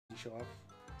You show up.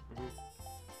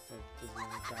 So doesn't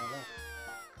really try that.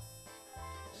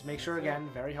 Just make sure again,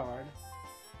 very hard.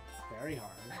 Very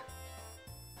hard.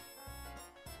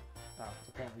 Oh,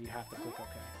 apparently you have to click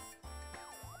OK.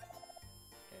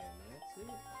 And that's it.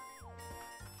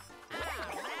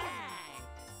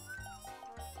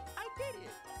 I did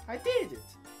it! I did it!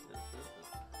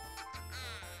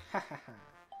 Ha ha ha.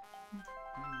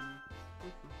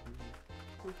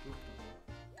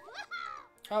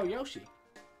 Oh, Yoshi.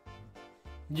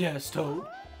 Yes, Toad.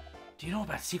 Do you know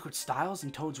about secret styles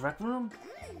in Toad's Rec Room?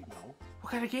 No.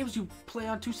 What kind of games do you play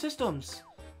on 2 systems?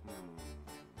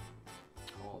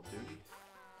 Call of Duty.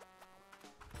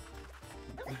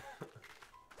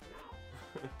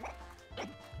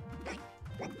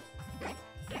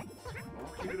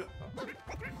 Oh, keep it up.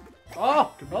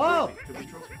 Oh! Could be Oh! trophy. Could be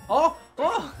trophy. Oh!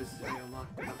 Oh! This is the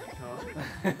unlocked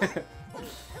task.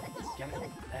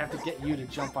 I have to get you to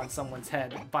jump on someone's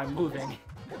head by moving.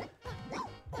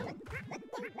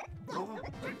 Oh,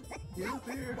 he's up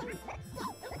here.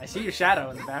 I see your shadow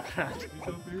in the background. He's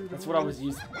up here. That's what I was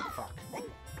using. Fuck.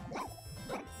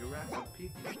 You're wrapped up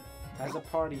pee-pee. As a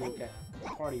party, you get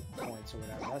party points or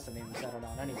whatever. That's the name we settled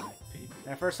on anyway. Pee-pee.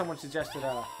 And at first someone suggested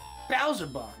Bowser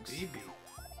Bugs. Pee-pee.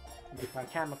 My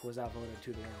chemical was outvoted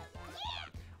to the end.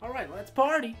 Alright, let's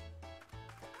party!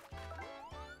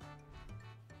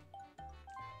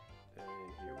 And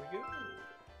here we go.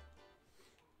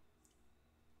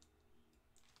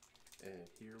 And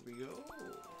here we go.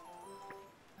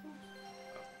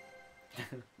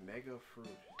 Mega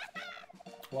fruit.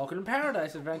 Welcome to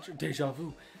Paradise Adventure. Deja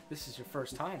vu. This is your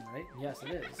first time, right? Yes,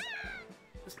 it is.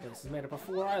 This place is made up of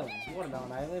 4 islands.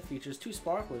 Watermelon Island features 2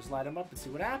 sparklers. Light them up and see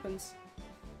what happens.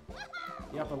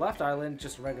 The upper left island,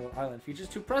 just a regular island, features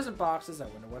 2 present boxes. I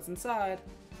wonder what's inside.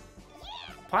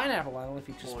 Pineapple Island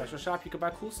features a special shop. You can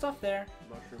buy cool stuff there.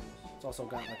 Mushrooms. It's also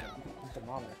got like a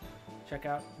thermometer. Check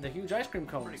out the huge ice cream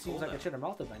cone. Pretty It seems cool, like it should have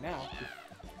melted by now.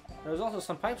 There's also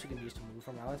some pipes you can use to move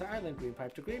from island to island, green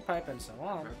pipe to green pipe, and so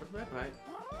on. Right.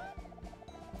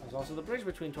 There's also the bridge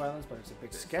between 2 islands, but it's a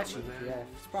bit sketchy. Yeah,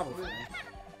 it's probably fine.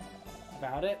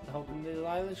 About it. Hoping the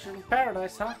island should be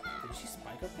paradise, huh? Did you see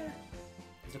Spike up there?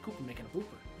 There's a Koopa making a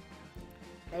blooper.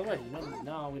 By the way,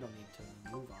 no, we don't need to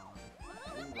move on.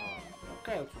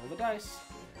 Okay, let's roll the dice.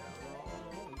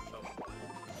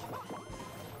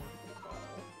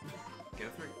 Get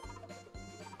a 3.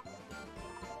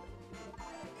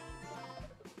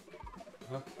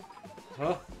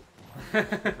 Huh?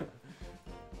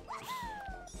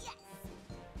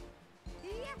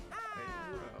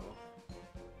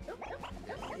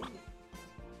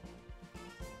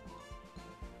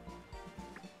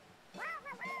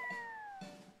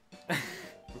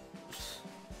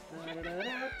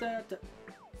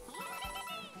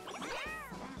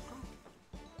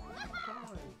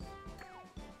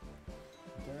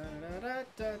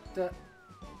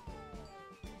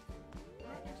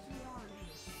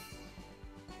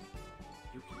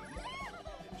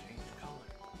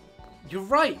 You're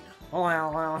right! Oh,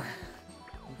 wow.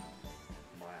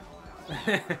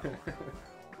 The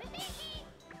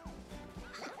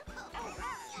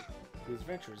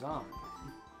adventure's on.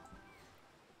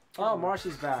 Oh,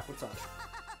 Marcy's back. What's up?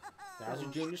 Bowser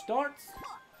Jr. starts.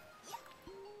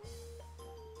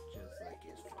 Just like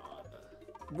his father.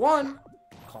 1!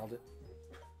 Called it.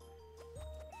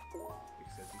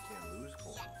 Except you can't lose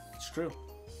coins. It's true.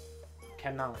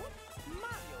 Cannot. Mario,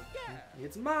 yeah!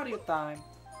 It's Mario time.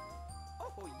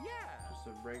 Oh, yeah! Just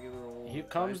a regular old. Here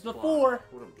comes ice the block. 4.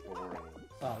 What a boring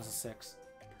Oh, it was a 6.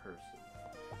 person.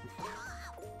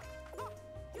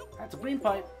 That's a green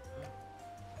pipe.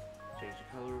 Change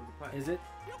the color of the pipe. Is it?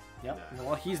 Yep. No.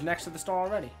 Well, he's next to the star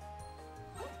already.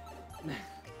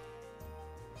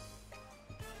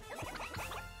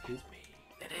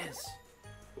 It is.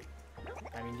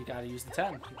 I mean, you gotta use the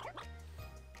 10.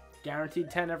 Guaranteed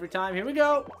 10 every time. Here we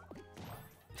go.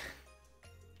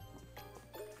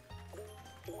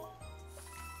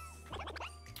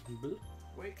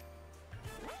 Wait.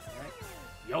 Alright.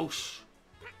 Yosh.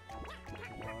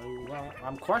 Well,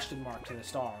 I'm question mark to the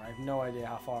star. I have no idea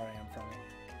how far I am from it.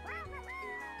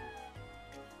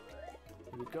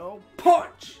 Here we go.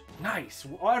 Punch! Nice.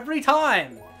 Every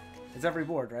time. It's every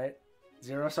board, right?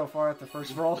 0 so far at the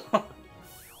first roll.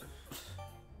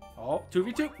 Oh,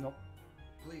 2v2. Nope.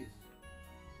 Please.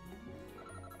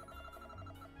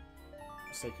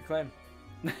 Stake your claim.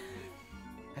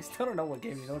 I still don't know what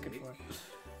game you're looking for.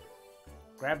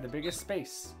 Grab the biggest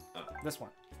space. This one.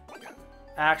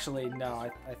 Actually, no.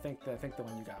 I think the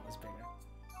one you got was bigger.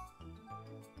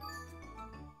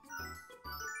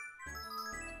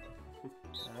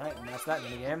 All right, and that's that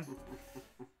in the game.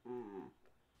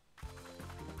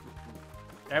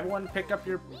 Everyone pick up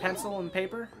your pencil and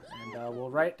paper, and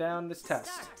we'll write down this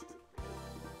test.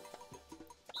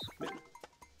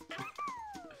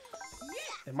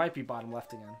 It might be bottom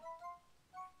left again.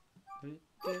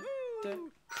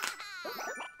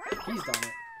 He's done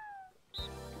it.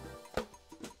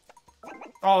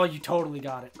 Oh, you totally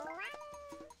got it.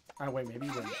 Oh, wait, maybe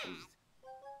you didn't.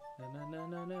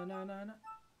 No.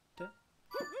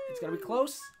 It's gonna be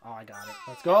close. Oh, I got it.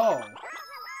 Let's go.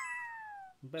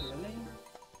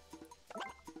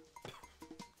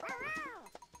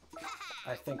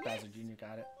 I think Bowser Jr.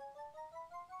 got it.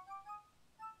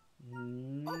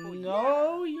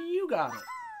 No, you got it.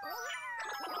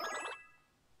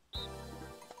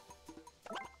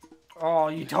 Oh,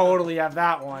 you totally have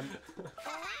that one.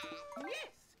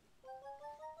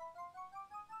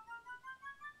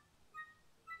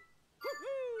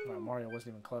 Wow, Mario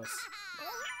wasn't even close.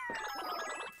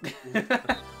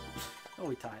 Oh,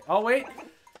 we tied. Oh, wait.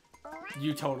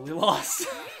 You totally lost.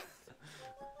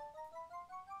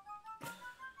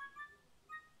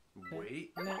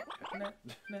 Wait. Oh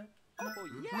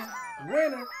yeah.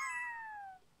 Winner.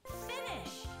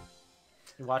 Finish.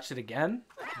 You watched it again?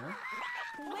 Huh?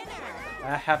 Winner.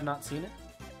 I have not seen it.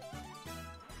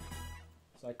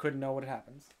 So I couldn't know what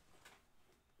happens.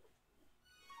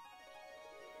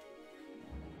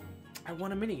 I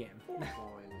won a minigame.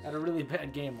 At a really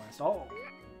bad game last. Oh.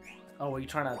 Oh, were you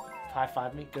trying to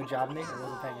high-five me? Good job, me. I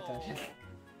wasn't paying attention.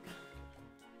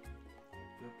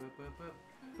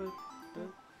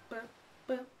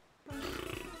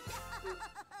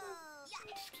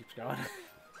 Just keeps going.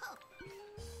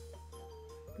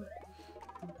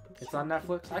 It's on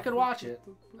Netflix. I could watch it.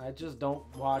 I just don't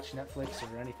watch Netflix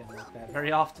or anything like that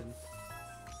very often.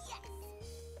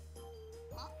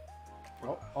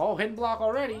 Oh, hidden block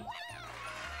already.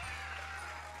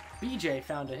 BJ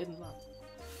found a hidden block.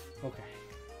 Okay.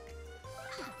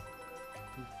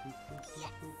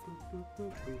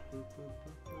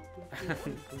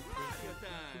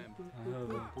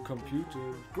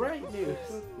 Computer. Great news.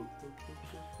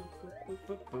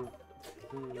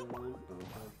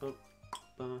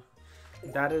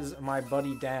 That is my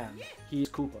buddy Dan. He's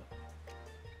Koopa.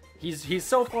 He's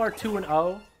so far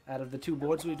 2-0 out of the 2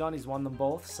 boards we've done. He's won them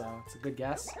both, so it's a good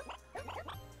guess.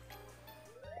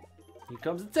 Here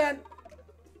comes the 10.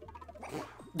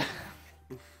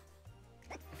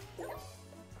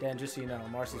 Dan, just so you know,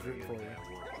 Marcy's rooting for you.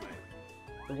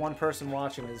 The one person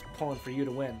watching is pulling for you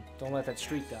to win. Don't let that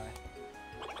streak die.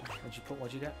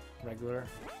 What'd you get? Regular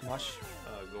mush?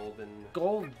 Golden.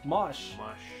 Gold mush.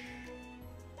 Mush.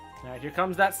 Alright, here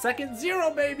comes that second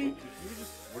 0, baby!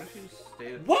 What if you just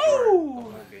stayed at the Whoa! start the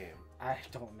whole game? I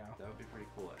don't know. That would be pretty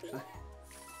cool, actually.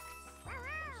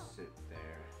 Just sit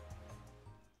there.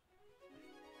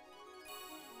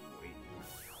 Wait.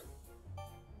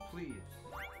 Please.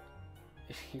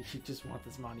 You just want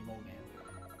this Monty Mole man.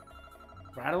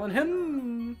 Rattling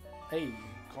him! Hey,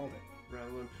 called it.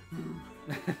 Rattling.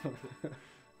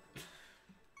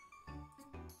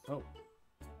 Oh.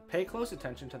 Pay close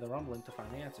attention to the rumbling to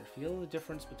find the answer. Feel the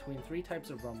difference between 3 types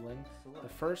of rumbling. The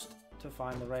first to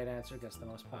find the right answer gets the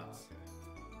most points.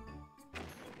 Okay.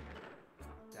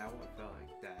 That one felt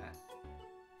like that.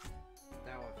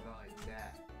 That one felt like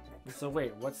that. So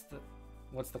wait, what's the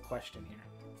question here?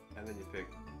 And then you pick.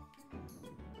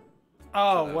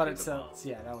 Oh, So what that it was says.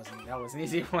 Yeah, that was an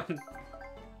easy one.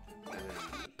 And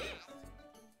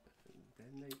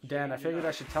then Dan, I figured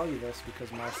I should tell you this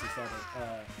because Marcy said it.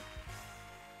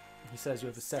 He says you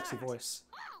have a sexy voice.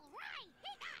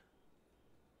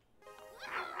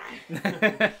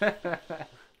 Alright.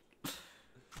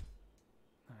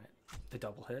 The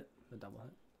double hit. The double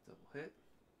hit. Double hit.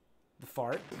 The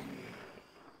fart.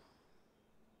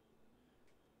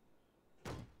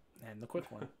 And the quick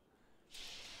one.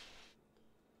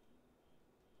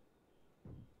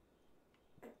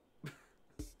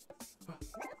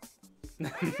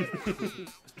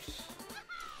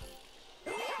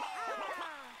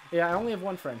 Yeah, I only have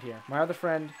one friend here. My other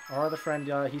friend, our other friend,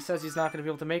 he says he's not going to be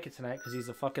able to make it tonight because he's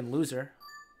a fucking loser.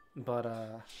 But,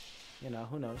 you know,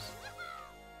 who knows.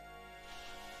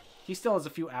 He still has a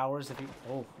few hours if he...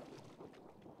 Oh.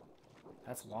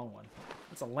 That's a long one.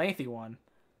 That's a lengthy one.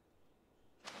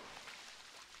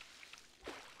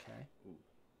 Okay.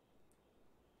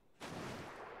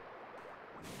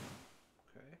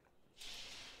 Okay.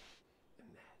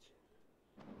 Imagine.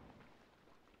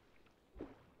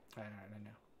 Alright, I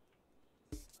know.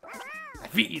 I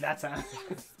beat you that time.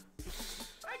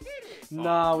 I did it.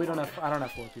 No, we don't have... I don't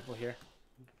have 4 people here.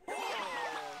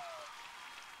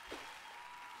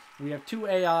 We have 2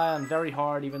 AI on very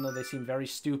hard, even though they seem very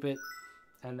stupid.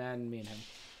 And then me and him.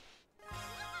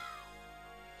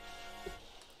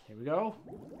 Here we go.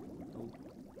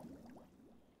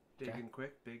 Big Okay. and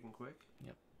quick, big and quick.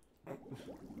 Yep.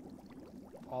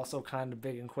 Also kind of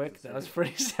big and quick. That was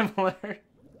pretty similar.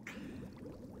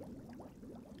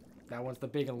 That one's the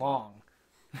big and long.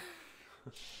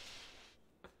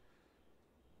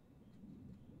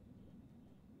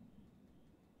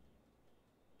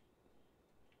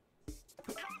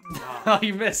 Oh,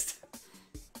 you missed.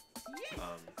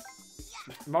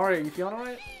 Mario, you feeling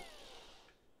alright?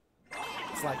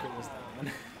 It's like it was that one.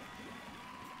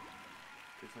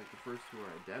 It's like the first two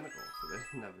are identical, so they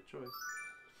didn't have a choice.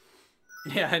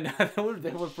 Yeah, I know.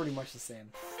 They were pretty much the same.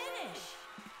 Finish.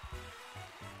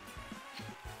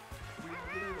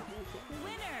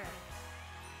 Winner.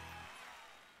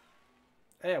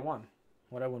 Hey, I won.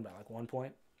 What'd I win by? Like 1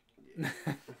 point? Yeah.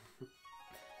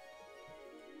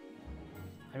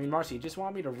 I mean, Marcy, you just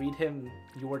want me to read him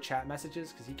your chat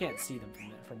messages? Because he can't see them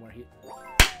from where he...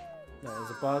 No, there's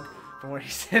a bug from where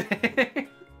he's sitting.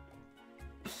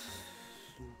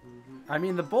 I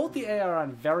mean, both the A are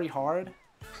on very hard.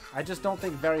 I just don't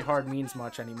think very hard means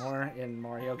much anymore in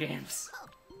Mario games.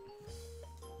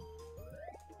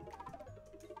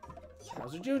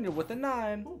 Bowser Jr. with the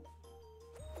 9.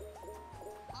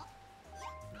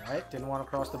 Alright, didn't want to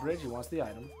cross the bridge. He wants the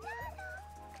item.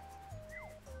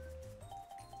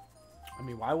 I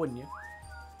mean, why wouldn't you?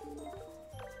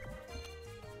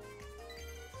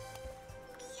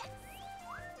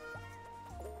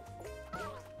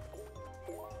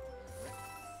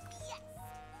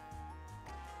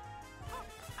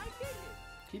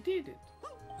 He did it.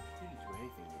 He didn't do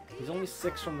anything here. He's only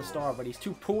 6 from the star, but he's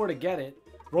too poor to get it.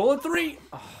 Roll a 3!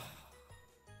 Oh.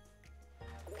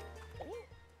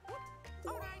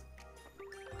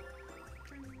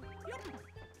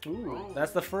 Ooh,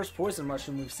 that's the first poison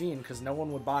mushroom we've seen because no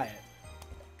one would buy it.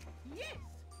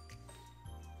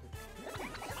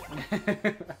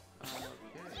 Okay.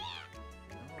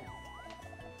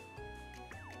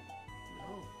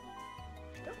 No.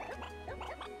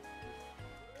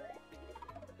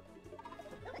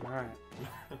 Alright.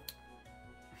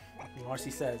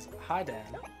 Marcy says, "Hi, Dad."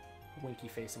 Winky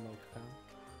face emoticon.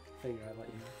 Figure I'd let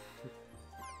you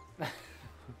know.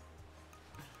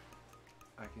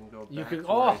 I can go back You could- to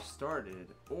where I oh! started,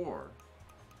 or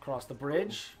Cross the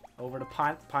bridge, over to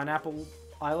Pineapple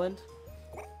Island.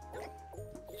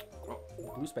 oh,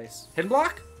 Blue space. Hidden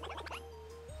block?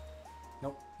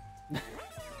 Nope.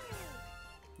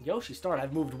 Yoshi start.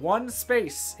 I've moved 1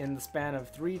 space in the span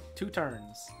of 2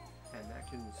 turns. and that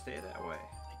can stay that way.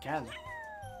 I can.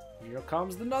 Here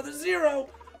comes another 0.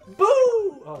 Boo!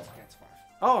 Oh, it's 5.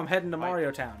 Oh, I'm heading to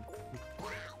Mario Town.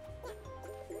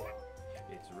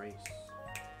 It's a race.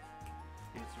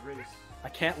 It's a race. I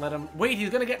can't let him... Wait,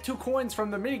 he's gonna get 2 coins from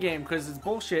the minigame because it's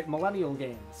bullshit millennial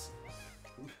games.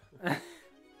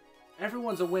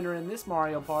 Everyone's a winner in this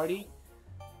Mario Party.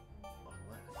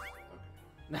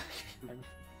 Unless.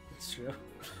 It's true.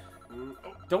 Okay.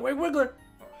 Oh, Don't wait, Wiggler!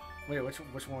 Wait, which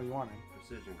one were you wanting?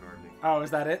 precision gardening. Oh, is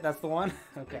that it? That's the one?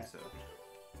 I Okay. think so.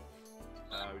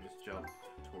 We just jump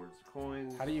towards the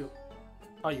coins. How do you...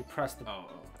 Oh, you press the... Oh,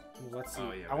 Well, let's see.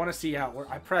 Oh, yeah, I want to see how...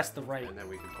 I pressed the right. and then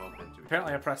we can bump into it.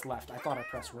 Apparently I pressed left. I thought I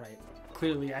pressed right.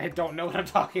 Clearly, I don't know what I'm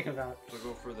talking about. So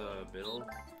go for the middle.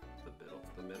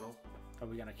 The middle. Are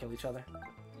we gonna kill each other?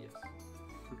 Yes.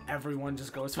 Everyone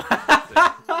just goes... That's it.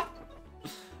 Alright,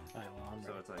 well, I'm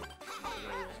So it's like, you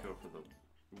know, you just go for the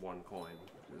 1 coin.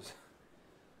 'Cause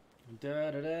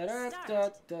Da, da, da, da, da,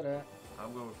 da, da.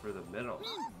 I'm going for the middle.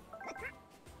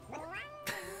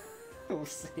 We'll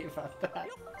see about that.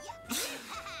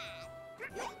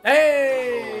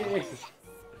 Hey!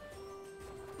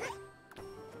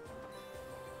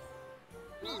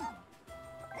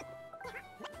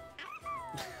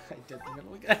 I did the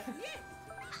middle again.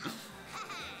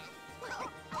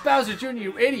 Bowser Jr.,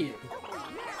 you idiot!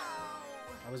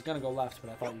 I was gonna go left, but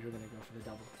I thought you were gonna go for the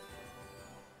double.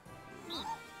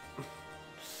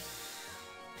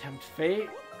 Tempt fate.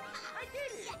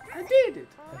 I did it.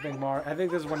 I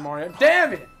think this is when Mario.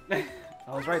 Damn it!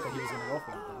 I was right that he was gonna go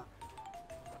for it though.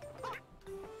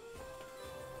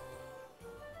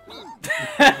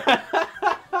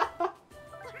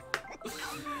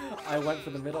 I went for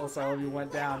the middle, so all of you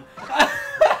went down.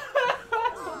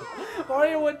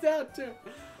 Mario went down too.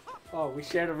 Oh, we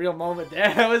shared a real moment there.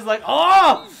 I was like,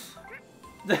 oh!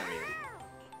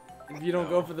 If you don't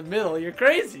go for the middle, you're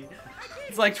crazy.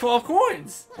 It's like 12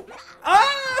 coins.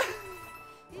 Ah!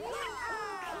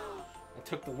 I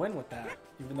took the win with that,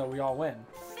 even though we all win.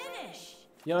 Finish.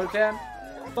 You understand?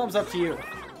 Thumbs up to you.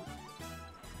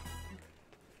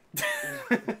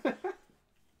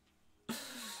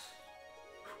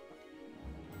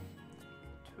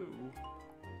 2.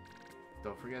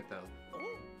 Don't forget though.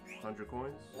 100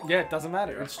 coins? Yeah, it doesn't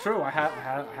matter. It's true. I had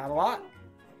a lot.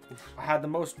 I had the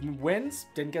most wins.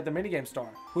 Didn't get the minigame star.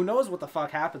 Who knows what the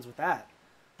fuck happens with that?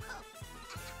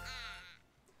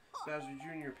 Bowser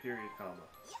Jr. period comma.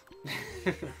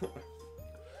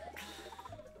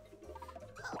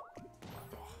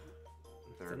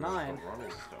 It's a 9.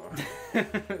 Running star.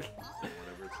 Whatever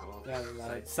it's called.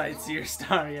 Yeah, sightseer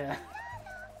star, yeah.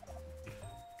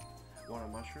 Want a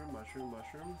mushroom, mushroom,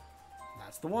 mushroom?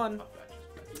 That's the one. Oh,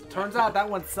 that's Turns out that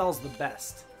one sells the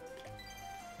best.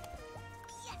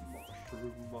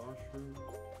 mushroom, mushroom.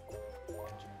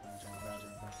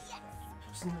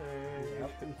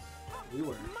 Yep. We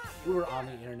were on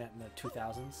the internet in the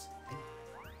 2000s.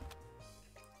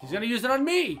 He's gonna use it on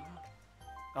me!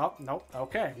 Oh, nope.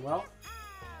 Okay, well.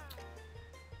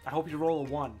 I hope you roll a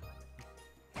 1.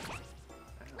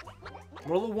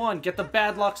 Roll a 1. Get the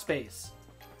bad luck space.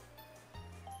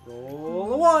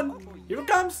 Roll a 1. Here it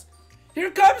comes. Here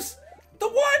it comes. The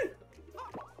 1.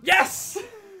 Yes!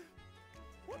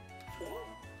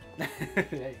 There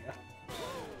you go.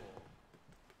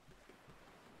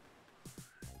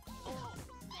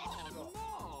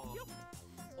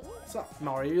 What's up,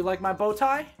 Mario? You like my bow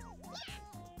tie?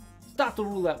 Stop the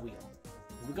roulette wheel.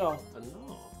 Here we go.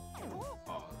 No.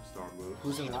 Oh, star move.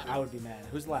 Who's in last? I would be mad.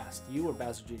 Who's last? You or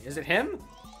Bowser Jr.? Is it him?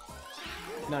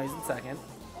 No, he's in second.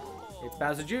 It's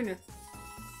Bowser Jr. There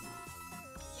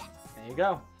you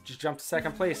go. Just jump to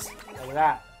second place. Look at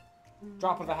that.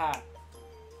 Drop of a hat.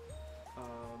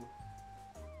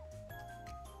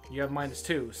 You have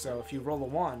 -2, so if you roll a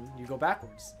 1, you go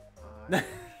backwards. I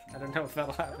don't know if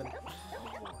that'll happen.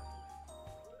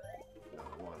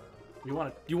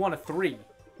 You want a 3.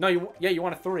 No, you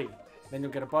want a 3. Then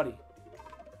you'll get a buddy.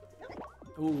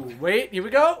 Ooh, wait, here we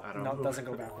go. No, it doesn't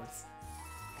go backwards.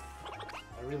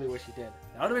 I really wish you did.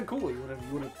 That would have been cool. You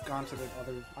would have gone to the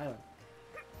other island.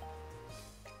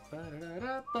 Yeah,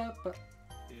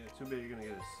 too bad you're gonna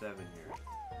get a 7 here.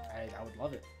 I would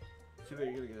love it. Too bad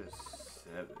you're gonna get a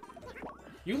 7.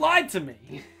 You lied to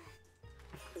me.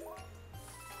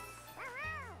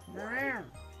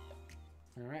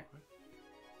 Alright.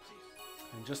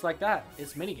 And just like that,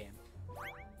 it's minigame.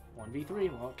 1v3.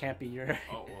 Well, it can't be your...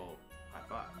 Oh, well, high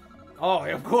 5. Oh,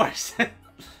 of course.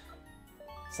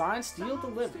 Sign, steal,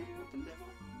 deliver.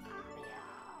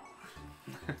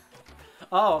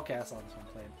 Oh, okay, I saw this one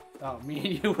played. Oh, me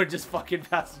and you were just fucking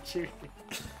fast shooting.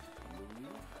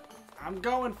 I'm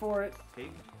going for it.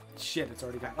 Pig. Shit, it's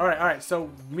already gone. Alright, so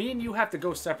me and you have to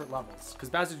go separate levels. Because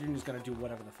Bowser Jr. is going to do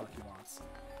whatever the fuck he wants.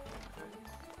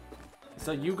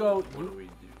 So you go... What do we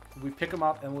do? We pick him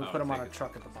up and we put him on a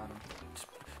truck at the bottom.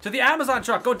 To the Amazon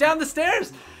truck! Go down the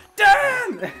stairs!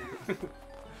 Down!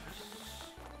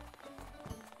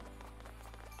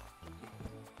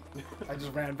 I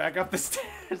just ran back up the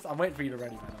stairs. I'm waiting for you to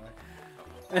ready, by the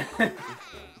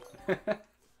way.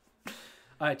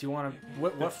 Alright, do you want to...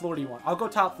 What floor do you want? I'll go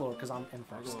top floor because I'm in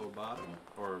I'll first. go bottom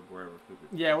or wherever Koopa.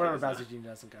 Yeah, wherever Bowser Jr.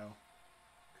 doesn't go.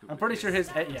 I'm pretty sure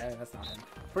his... Yeah, that's not him.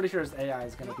 Pretty sure his AI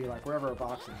is going to be like wherever a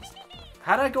box is.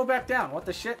 How did I go back down? What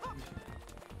the shit?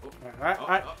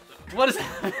 Alright. What is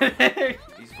happening?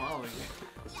 He's following.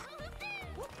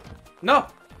 No!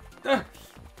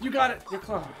 You got it. You're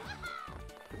close.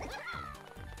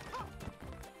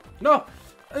 No!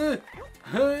 Go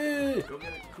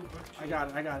get it, Koopa. I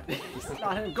got it. It's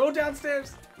not him. Go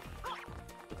downstairs.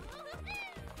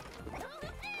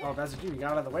 Oh, Bowser Jr.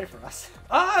 got out of the way for us.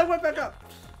 Ah, I went back up.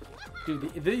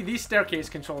 Dude, these staircase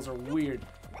controls are weird.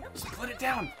 Just put it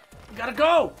down. You gotta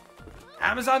go.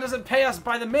 Amazon doesn't pay us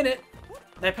by the minute.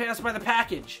 They pay us by the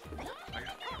package. I got it.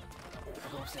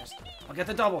 I'll go upstairs. I'll get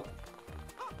the double.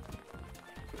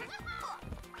 I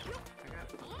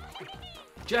got it.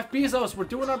 Jeff Bezos, we're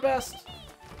doing our best.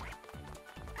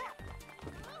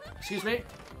 Excuse me.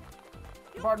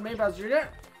 Pardon me, Bowser Jr.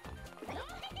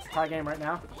 It's a tie game right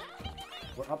now.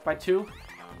 We're up by 2.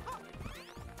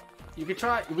 You can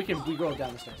try. We go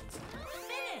down the stairs.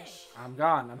 Finish. I'm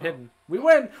gone. I'm hidden. We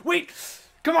win. Wait.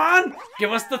 Come on.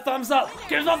 Give us the thumbs up.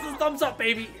 Give us the thumbs up,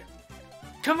 baby.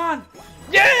 Come on.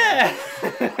 Yeah.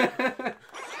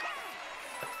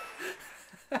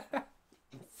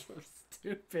 So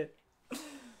stupid.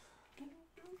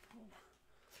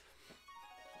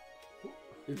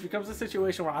 It becomes a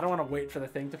situation where I don't want to wait for the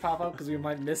thing to pop up because we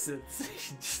might miss it. So you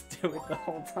should just do it the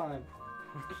whole time.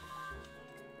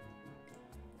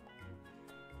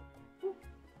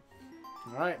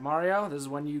 Alright, Mario, this is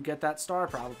when you get that star,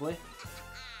 probably.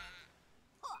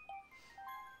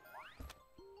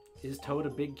 Is Toad a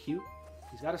big cute?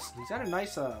 He's got a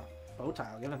nice bow tie,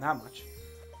 I'll give him that much.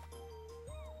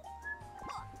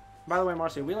 By the way,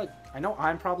 Marcy, I know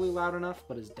I'm probably loud enough,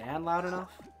 but is Dan loud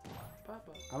enough?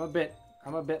 Papa. I'm a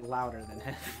bit louder than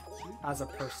him as a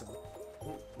person.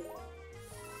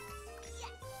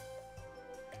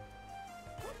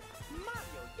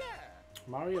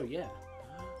 Mario, yeah.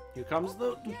 Here comes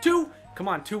the 2. Come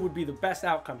on, 2 would be the best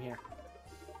outcome here.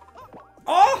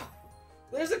 Oh!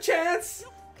 There's a chance!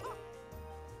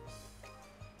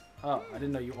 Oh, I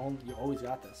didn't know you always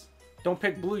got this. Don't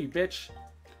pick blue, you bitch.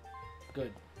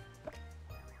 Good.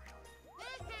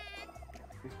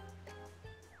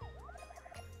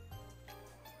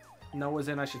 Noah's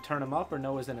in, I should turn him up, or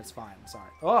Noah's in, it's fine.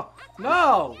 Sorry. Oh!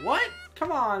 No! What?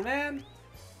 Come on, man!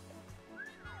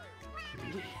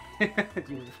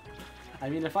 I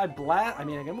mean, if I blast... I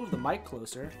mean, I can move the mic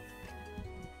closer.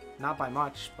 Not by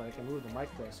much, but I can move the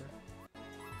mic closer.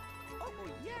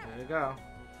 There you go.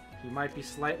 He might be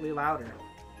slightly louder.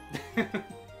 Just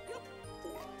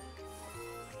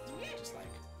like,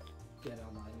 get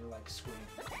on your like screen.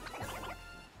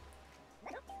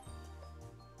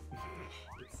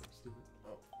 It's so stupid.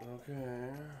 Oh,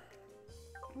 okay.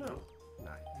 No.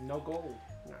 Not yet. No gold.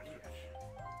 Not yet.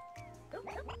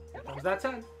 Here comes that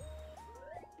 10.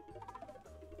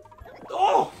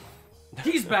 Oh!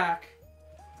 He's back!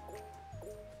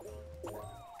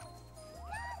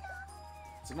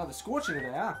 It's another scorching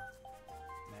today, huh?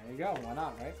 There you go. Why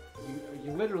not, right?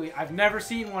 You literally... I've never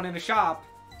seen one in a shop.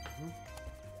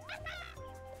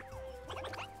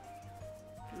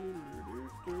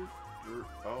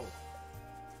 Oh.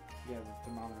 Yeah, the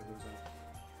thermometer goes up.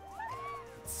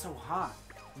 It's so hot.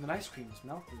 And the ice cream is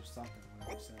melted or something.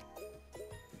 Whatever you said.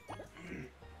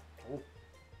 Oh.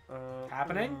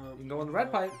 Happening? You can go in the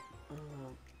red pipe.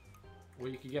 Or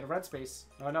you could get a red space.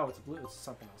 Oh no, it's a blue. It's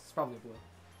something else. It's probably a blue.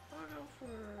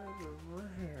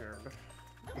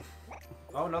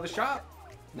 Oh, another shot!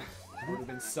 I would have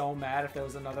been so mad if there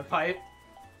was another pipe.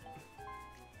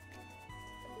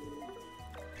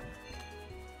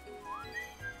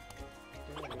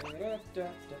 Here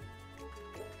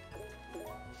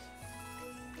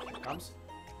it comes.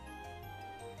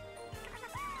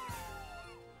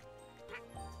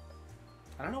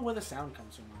 I don't know where the sound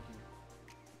comes from on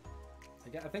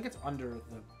here. I think it's under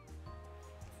the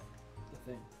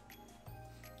thing.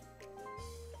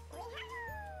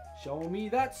 Show me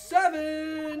that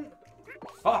 7!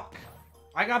 Fuck!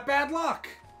 I got bad luck!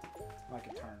 Like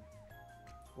a turn.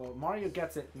 Well, Mario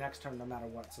gets it next turn no matter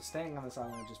what, so staying on this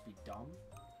island would just be dumb.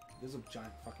 There's a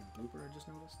giant fucking blooper I just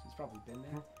noticed. He's probably been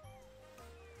there.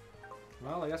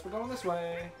 Well, I guess we're going this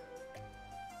way.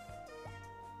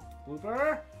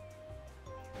 Blooper!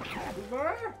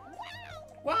 Blooper!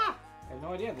 Wah! I had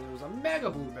no idea there was a mega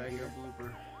blooper here. Blooper.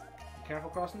 Be careful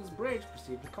crossing this bridge.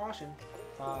 Proceed with caution.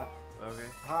 Okay.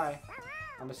 Hi.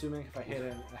 I'm assuming if I hit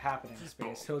a happening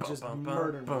space, he'll just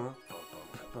murder me.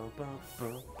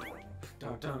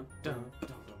 Dun, dun, dun, dun.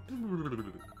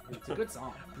 It's a good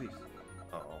song. Please.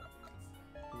 Uh-oh.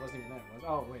 He wasn't even there, was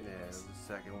Oh, wait. Yeah, Yes. the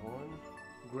second one.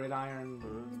 Gridiron...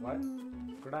 What?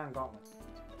 Gridiron Gauntlet.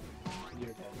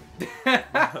 You're dead.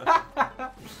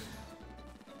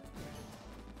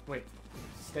 Wait.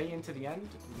 Stay into the end?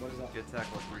 What is that? Get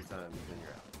tackled 3 times, then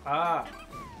you're out. Ah!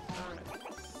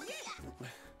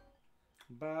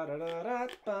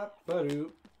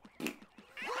 Ba-da-da-da-ba-ba-doo.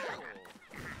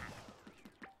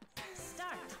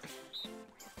 Start.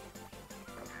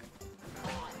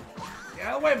 Get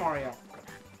out of the way, Mario!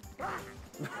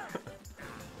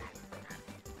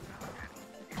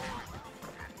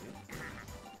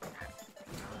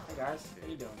 Hey guys, how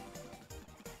you doing?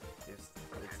 It's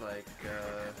like,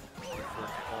 the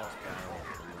first boss battle.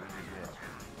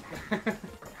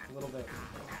 A little bit.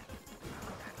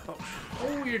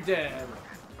 Oh, you're dead!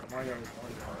 Mario is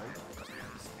fine.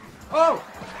 Oh!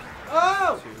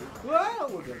 Oh!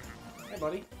 Whoa! We're good. Hey,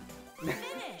 buddy.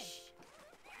 Finish.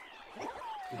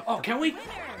 Oh, can we? Winners.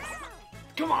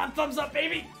 Come on, thumbs up,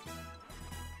 baby!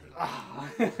 Ah.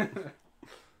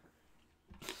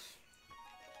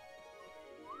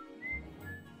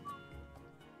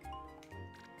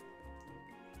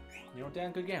 You know,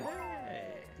 Dan, good game.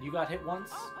 You got hit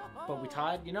once, but we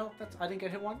tied. You know, I didn't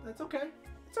get hit once. That's okay.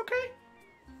 It's okay.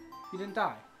 You didn't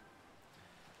die.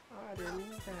 I didn't die.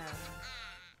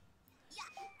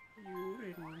 You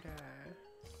didn't die.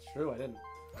 It's true, I didn't.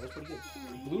 That was pretty good.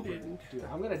 Blooper. Dude,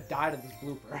 I'm gonna die to this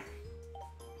blooper.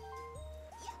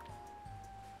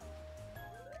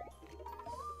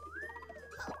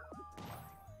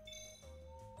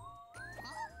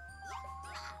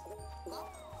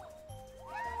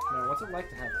 Now, what's it like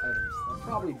to have items? That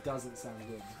probably doesn't sound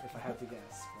good, if I had to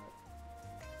guess.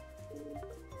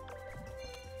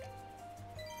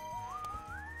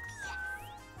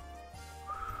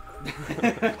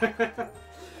 But...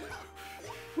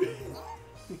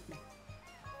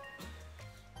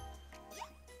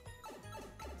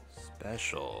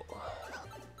 Special.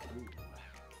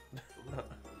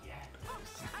 Yes.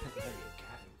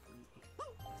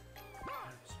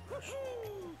 Special.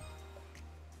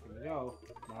 Here we go.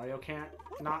 Mario can't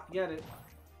not get it.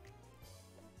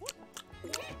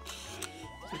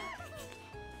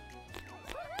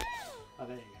 Oh,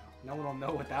 there you go. No one will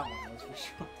know what that one was for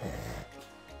sure.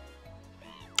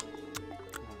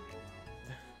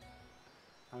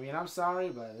 I mean, I'm sorry,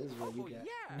 but this is what you get.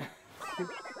 Yeah.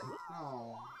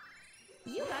 Oh.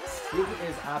 You gotta stop. Koopa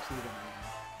is absolutely gonna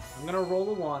win. I'm gonna roll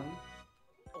a 1.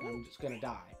 And I'm just gonna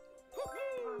die.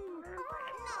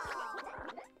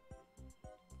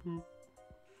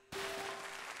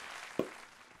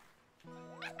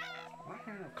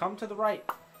 Come to the right.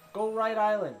 Go right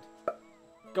island.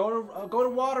 Go to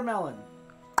Watermelon.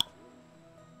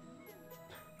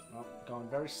 Well, going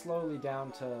very slowly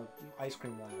down to Ice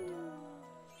Cream Land.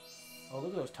 Oh, look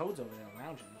at those toads over there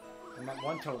lounging. And that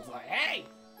one toad's like, hey!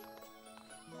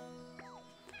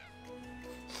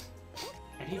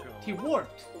 And he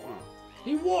warped.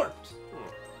 He warped.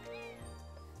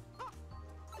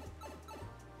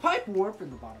 Pipe warp in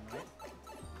the bottom right.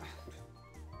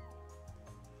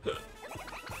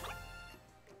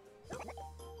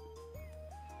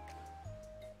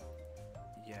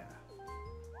 Yeah.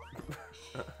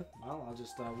 Well, I'll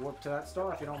just warp to that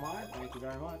star if you don't mind. Thank you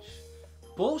very much.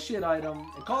 Bullshit item.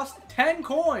 It costs 10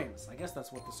 coins. I guess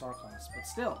that's what the star costs, but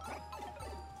still.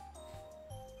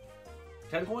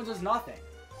 10 coins is nothing.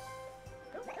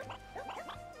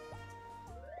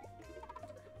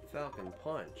 Falcon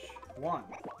Punch. 1.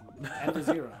 And a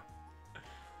 0.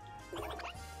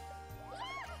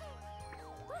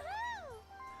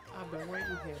 I've been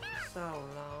waiting here for so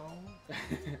long.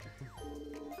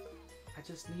 I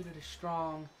just needed a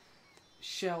strong,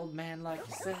 shelled man like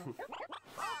yourself.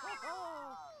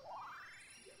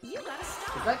 You gotta Is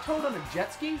stop. that Toad on a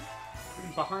jet ski?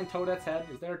 Behind Toadette's head?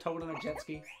 Is there a Toad on a jet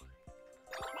ski?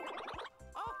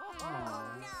 Oh.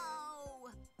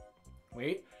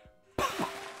 Wait. I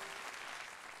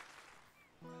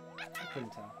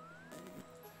couldn't tell.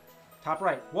 Top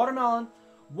right. Watermelon.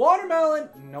 Watermelon!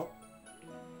 Nope.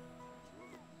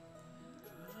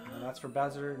 No, that's for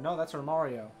Bowser. No, that's for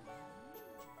Mario.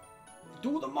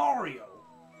 Do the Mario!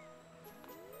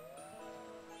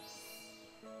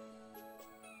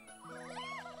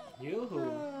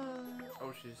 Yoo-hoo.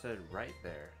 Oh, she said right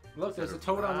there. Look, there's a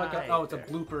Instead Toad of on like a... right Oh, it's a there.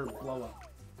 blooper blow up.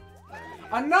 I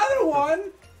mean, Another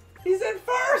one? He's in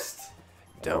first!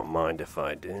 don't mind if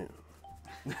I do.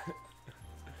 Oh,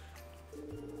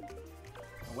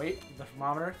 wait, the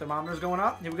thermometer. Thermometer's going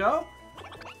up. Here we go.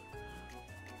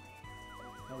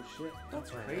 Oh shit, that's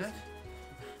Don't crazy. that.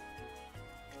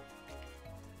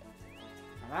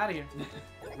 I'm out of here.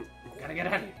 Gotta get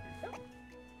out of here.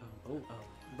 Oh,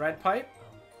 Red pipe,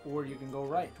 or you can go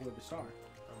right toward the star.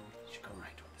 You should go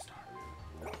right toward the star.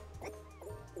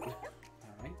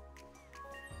 Alright.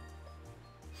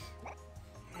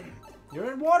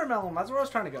 You're in Watermelon. That's where I was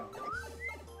trying to go.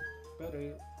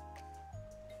 Better.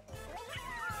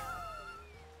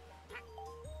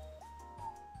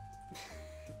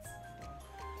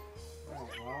 Oh,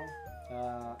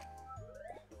 well.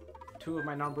 2 of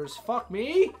my numbers. Fuck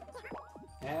me!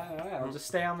 Yeah, I'll just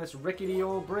stay on this rickety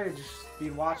old bridge,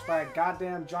 being watched by a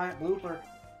goddamn giant blooper.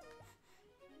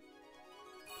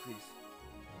 Please.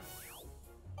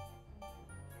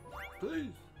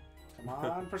 please. Come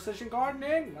on, precision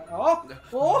gardening! Oh!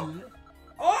 Oh!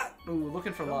 Oh! Ooh,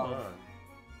 looking for Come love. on.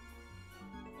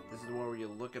 This is the one where you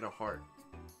look at a heart.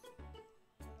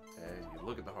 And you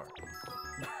look at the heart.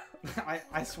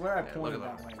 I swear I Yeah, pointed look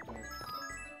at that way, but...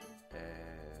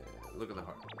 And look at the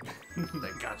heart.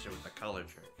 They got you with the color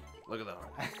trick. Look at the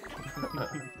heart.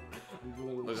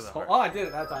 Look at the heart. Oh, I did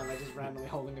it that time. I just randomly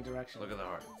holding a direction. Look at the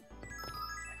heart.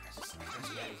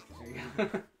 There you go.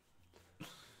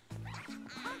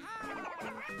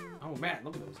 Oh man,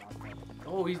 look at those.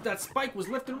 Oh, that spike was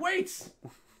lifting weights.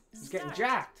 He's getting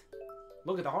jacked.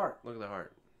 Look at the heart. Look at the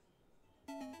heart.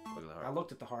 Look at the I heart.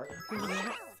 looked at the heart.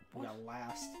 We got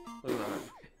last. Look at the heart.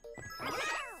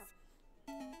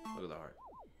 Look at the heart.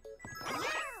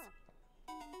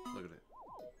 Look at it.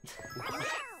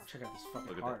 Check out this fucking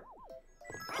Look at heart.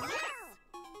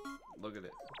 Look at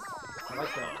it. I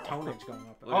like the tonnage going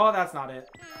up. Look Oh, at- that's not it.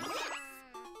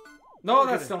 No, Look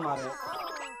at that's it. still not it.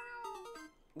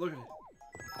 Look at it.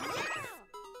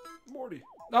 Morty.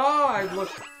 Oh, I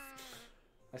looked.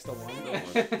 I still won.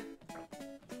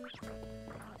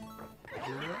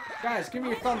 Guys, give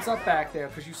me a thumbs up back there,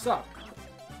 because you suck.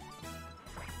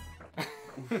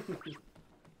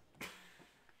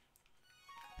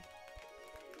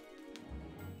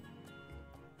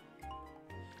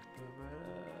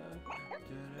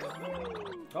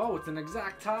 Oh, it's an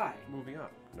exact tie. Moving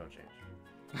up. No change.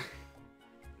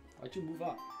 Why'd you move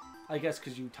up? I guess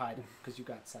because you tied him, because you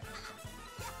got second.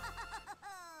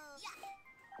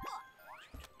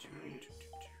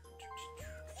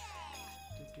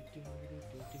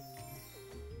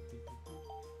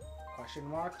 Question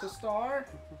mark to star?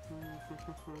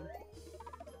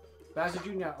 Bowser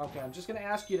Jr. Okay, I'm just gonna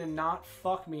ask you to not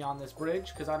fuck me on this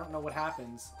bridge, because I don't know what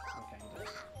happens. Okay, he does.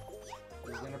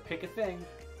 We're gonna pick a thing.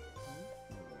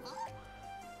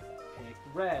 Pick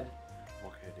red.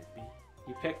 What could it be?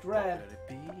 You picked red. What could it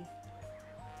be? I'm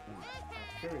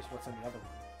curious what's in the other one.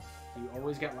 Do you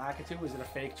always get Lakitu? Is it a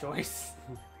fake choice?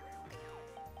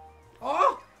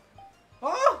 Oh!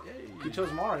 Oh! Yay. You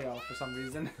chose Mario for some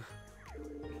reason.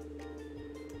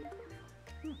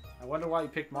 I wonder why you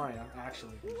picked Mario,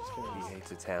 actually. I'm just curious. He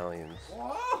hates Italians.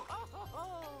 Oh!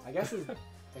 I guess his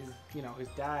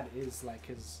dad is like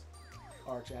his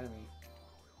arch enemy.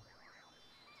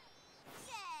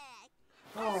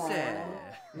 Oh.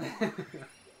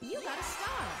 You got a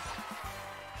star.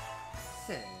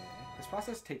 This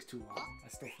process takes too long. I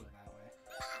still feel that way.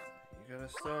 You got a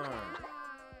star.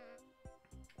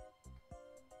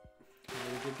 We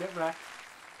did get wrecked.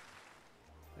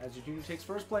 As your junior takes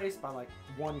first place by like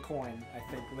 1 coin, I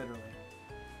think, literally.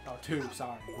 Oh, 2,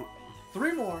 sorry.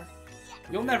 3 more.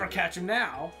 You'll never catch him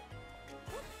now.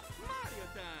 Mario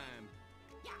time.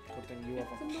 Good thing you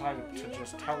have a pipe to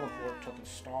just teleport to the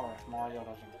star if Mario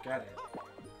doesn't get it.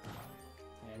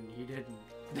 And he didn't.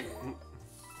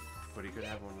 But he could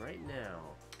have one right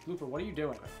now. Looper, what are you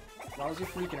doing? Why was he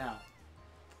freaking out?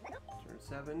 Turn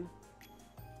 7.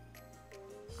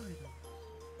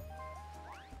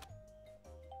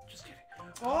 Just kidding.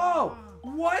 Oh!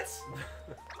 What?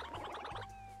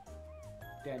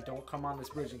 Dan, don't come on this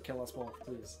bridge and kill us both,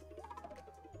 please.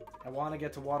 I want to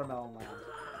get to Watermelon Land.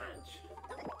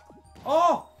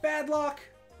 Oh! Bad luck!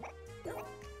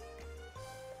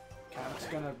 Cabot's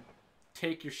gonna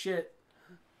take your shit.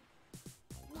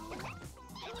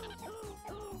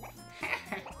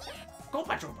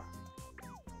 Koopa Troopa!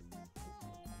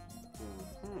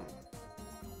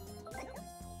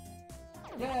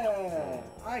 Yeah!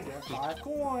 I get 5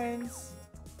 coins!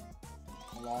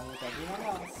 Along with everyone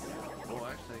else. Oh,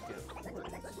 actually, I get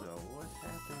 40, so what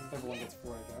happens Everyone gets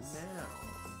 4, I guess. now?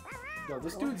 Yo,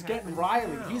 this What dude's getting happens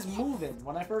riley. now? He's moving.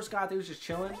 When I first got there, he was just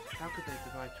chilling. How could they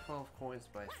divide 12 coins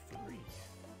by 3?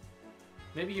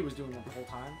 Maybe he was doing that the whole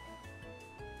time.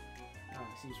 Oh,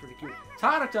 seems pretty cute.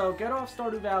 Tanato, get off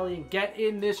Stardew Valley and get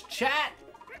in this chat!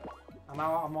 I'm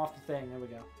off the thing. There we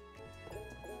go.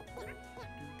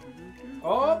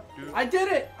 Oh! I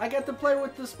did it! I get to play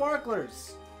with the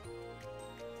sparklers!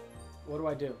 What do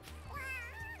I do?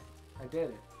 I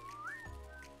did it.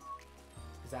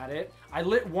 Is that it? I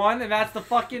lit 1 and that's the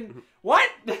fucking... What?!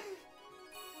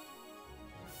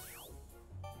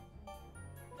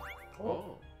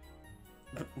 Oh.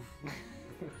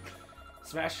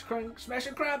 Smash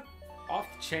and crab! Off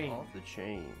the chain. Off the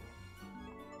chain.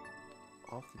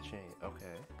 Off the chain.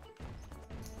 Okay.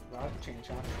 Well, I can change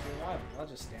on it. I'll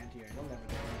just stand here. You'll never know.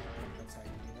 That's how you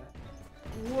do that.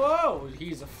 Whoa!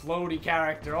 He's a floaty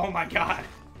character. Oh my god.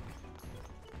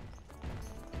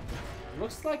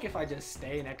 Looks like if I just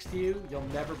stay next to you, you'll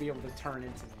never be able to turn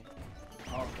into me.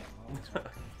 Okay. Well,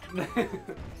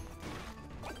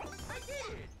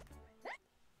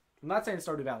 I'm not saying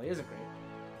Stardew Valley isn't great.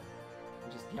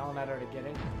 I'm just yelling at her to get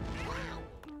in.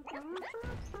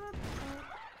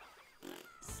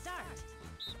 Start.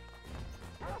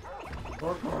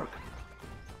 Bork, bork.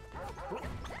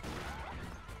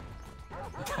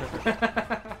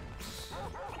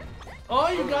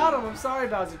 Oh, you got him! I'm sorry,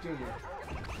 Bowser Jr.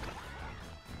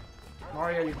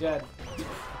 Mario, you're dead.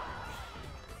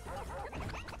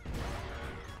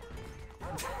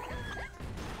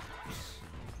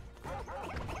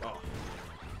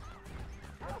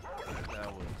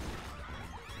 That was...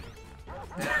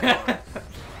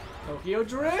 Tokyo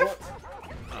Drift?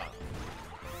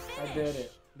 I did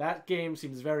it. That game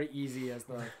seems very easy as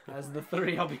the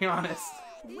 3, I'll be honest.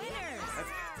 Winners.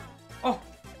 Oh!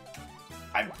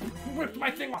 I ripped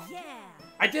my thing off! Yeah.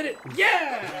 I did it!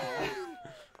 Yeah!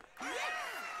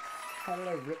 How did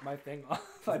I rip my thing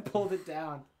off? I pulled it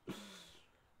down.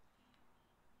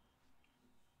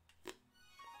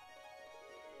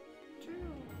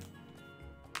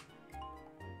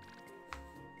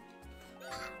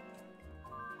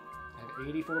 I have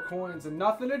 84 coins and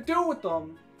nothing to do with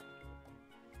them.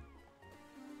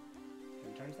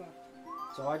 3 turns left.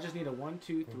 So I just need a 1,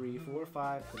 2, 3, 4,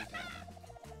 5, put it down.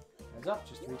 Heads up,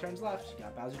 just 3 turns left. You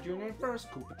got Bowser Jr. in first,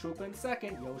 Koopa Troopa in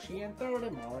second, Yoshi in third,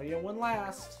 and Mario in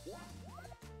last.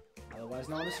 Otherwise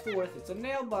known as fourth, it's a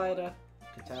nail biter.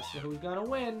 Contestant who's gonna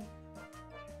win.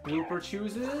 Blooper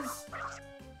chooses.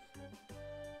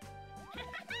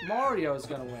 Mario's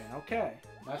gonna win. Okay,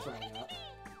 that's what I got.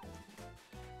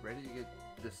 Ready to get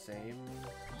the same?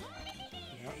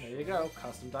 Yep, there you go.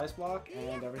 Custom dice block,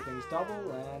 and everything's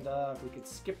double. And if we could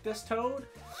skip this Toad.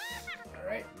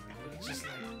 Alright, just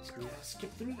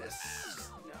skip through this.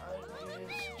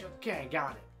 Okay,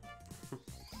 got it.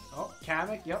 Oh,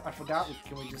 Kamek, yep, I forgot.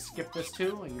 Can we just skip this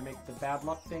too? And you make the bad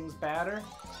luck things badder.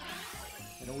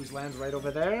 It always lands right over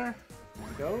there. There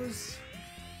it goes.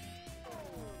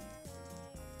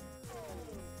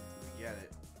 We get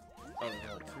it. Oh,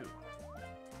 no, two.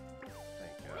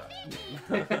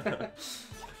 Thank God.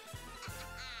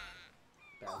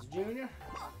 Bowser Jr.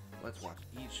 Let's watch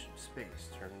each space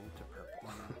turn into purple.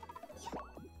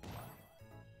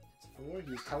 It's 4.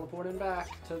 He's teleporting back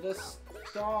to the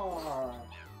star.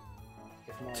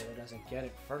 If Mario doesn't get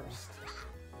it first.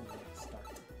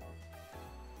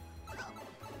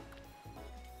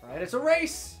 Right, it's a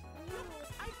race!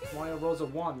 If Mario rolls a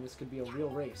 1, this could be a real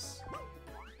race.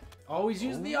 Always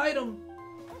use the item!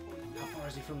 How far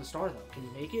is he from the star though? Can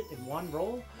you make it in one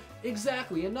roll?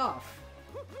 Exactly enough!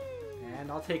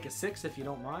 And I'll take a 6 if you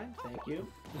don't mind. Thank you.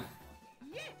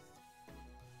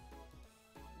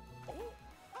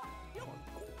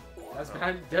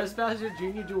 Does Bowser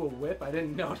Jr. do a whip? I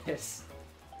didn't notice.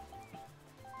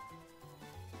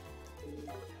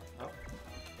 Oh.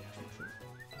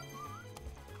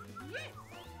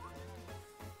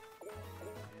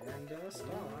 And a star.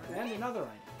 And another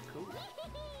item. Cool.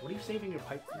 What are you saving your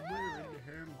pipe for? The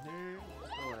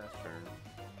last turn.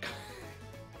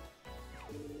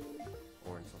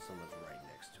 Or until someone's right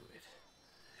next to it.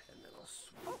 And then I'll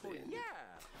swoop in. Yeah.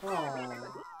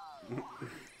 Oh.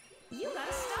 You got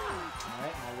a star.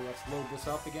 Alright, now let's load this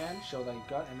up again, show that you've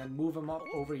got, and then move them up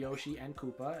over Yoshi and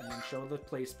Koopa, and then show the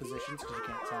place positions because you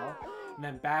can't tell. And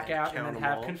then back out and then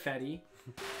have all. confetti.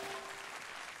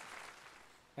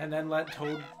 And then let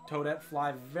Toadette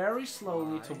fly very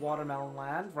slowly to Watermelon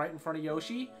Land, right in front of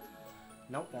Yoshi.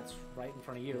 Nope, that's right in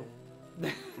front of you.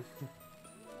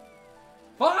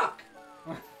 Fuck!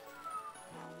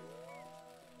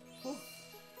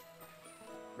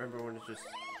 Remember when it's just,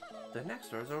 the next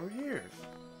star's over here.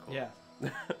 Cool. Yeah.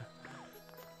 And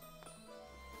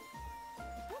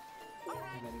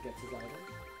then he gets his item.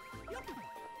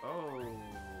 Oh.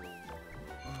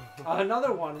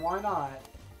 Another one, why not?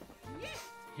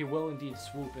 He will indeed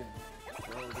swoop in.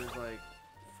 Well, there's like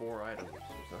 4 items or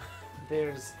something.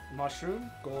 There's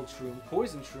Mushroom, Gold Shroom,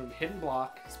 Poison Shroom, Hidden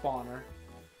Block, Spawner,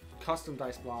 Custom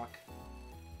Dice Block.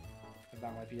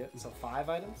 That might be it. So 5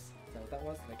 items? Is that what that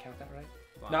was? Did I count that right?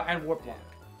 5. No, and Warp Block.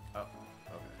 Yeah. Oh,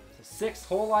 okay. So 6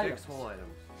 whole items. 6 whole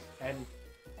items. And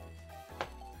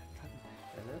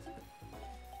And that's it.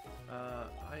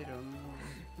 Items.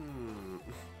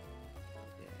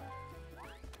 Yeah.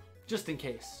 just in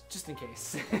case. Just in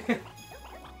case.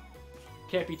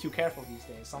 Can't be too careful these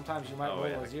days. Sometimes you might roll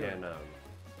a 0.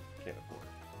 Can't afford it.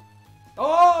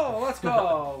 Oh, let's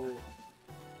go!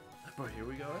 But here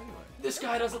we go anyway. This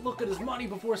guy doesn't look at his money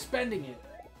before spending it.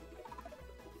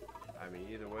 I mean,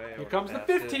 either way. I Here would've comes the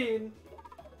passed it. 15.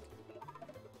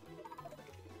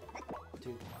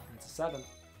 2. That's a 7.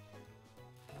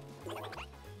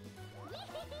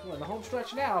 We're in the home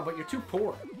stretch now, but you're too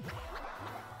poor.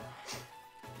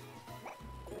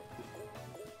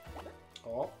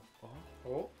 Oh.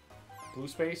 Oh. Blue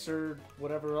space or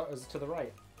whatever is to the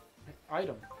right.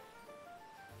 Item.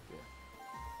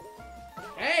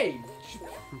 Hey!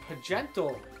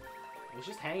 Gentle. He's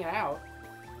just hanging out.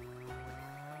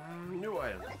 New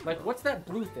item. Like, what's that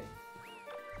blue thing?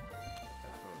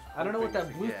 I don't know what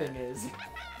that blue thing is.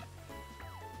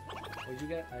 What'd you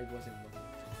get? I wasn't looking.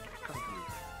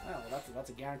 Oh, well, that's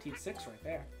a guaranteed 6 right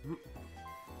there.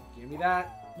 Give me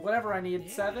that. Whatever I need.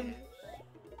 7.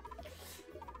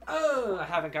 Oh, I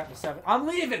haven't gotten a 7. I'm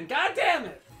leaving. God damn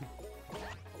it!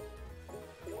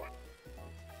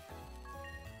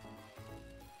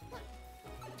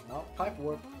 Oh, pipe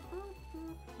warp.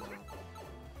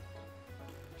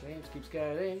 James keeps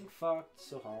getting fucked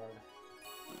so hard.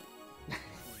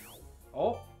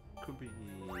 Oh, Could be.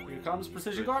 here comes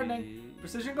precision could gardening. be-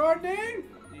 Precision gardening.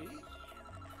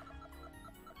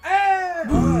 Hey!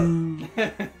 Alright.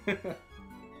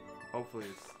 Hopefully,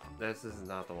 this is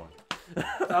not the one.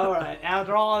 Alright,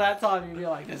 after all that time, you'd be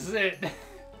like, this is it.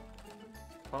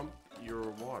 Pump your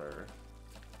water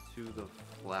to the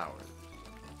flowers.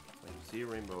 When you see a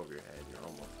rainbow over your head, you're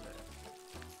almost there.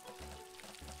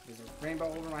 There's a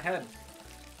rainbow over my head.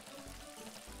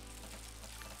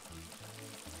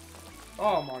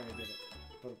 Oh, Mario did it.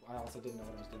 But I also didn't know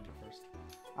what I was doing at first.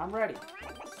 I'm ready.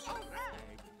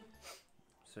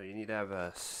 So you need to have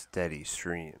a steady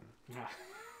stream.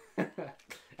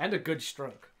 And a good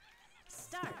stroke.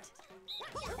 Start.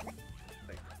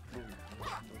 Like,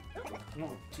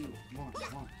 1, 2, 1.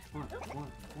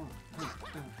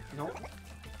 Nope.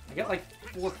 I get like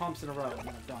 4 pumps in a row and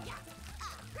then I'm done.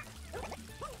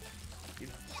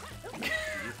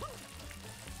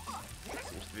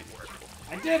 seems to be workable.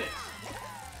 I did it!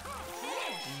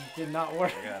 Did not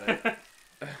work. I got it.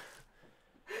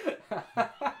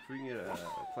 If we can get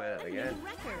play that again. New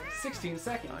record. 16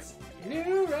 seconds. Nice.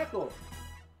 New record.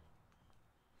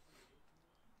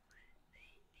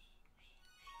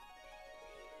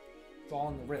 It's all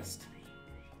in the wrist.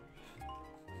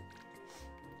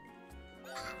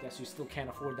 Guess you still can't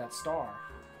afford that star.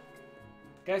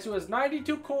 Guess who has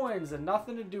 92 coins and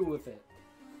nothing to do with it.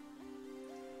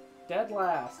 Dead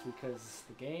last because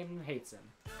the game hates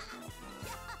him.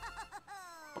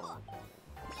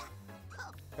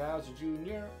 Bowser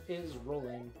Jr. is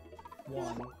rolling.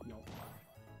 1. No.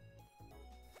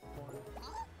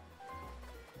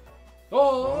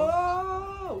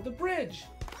 Oh! The bridge!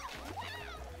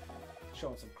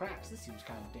 Showing some cracks. This seems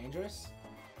kind of dangerous.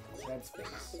 Red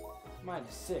space.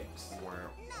 -6.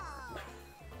 Wow.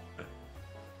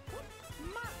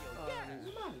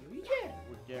 Mario, you can!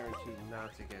 We're guaranteed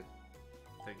not to get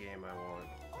the game I want.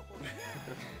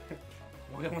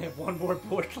 We only have one more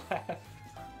board left.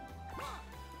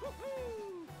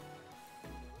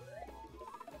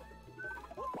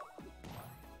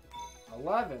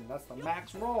 $11. That's the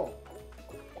max roll.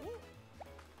 Okay.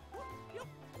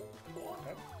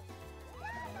 I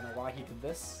don't know why he did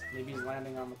this. Maybe he's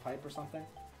landing on the pipe or something.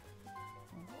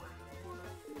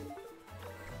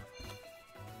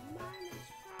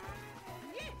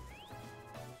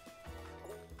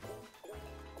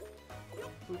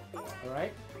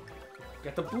 Alright.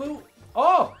 Get the blue.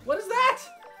 Oh! What is that?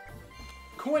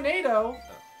 Coinado?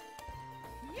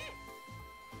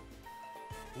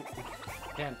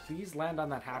 Dan, please land on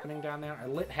that happening down there. I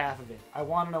lit half of it. I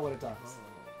want to know what it does.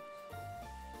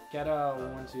 Get a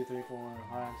 1, 2, 3, 4,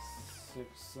 5,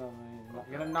 6, 7, 8, 9.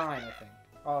 Get a 9, I think.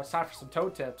 Oh, it's time for some toe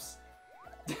tips.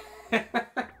 You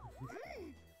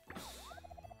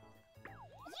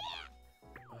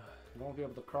won't be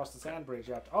able to cross the sand bridge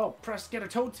after. Oh, press get a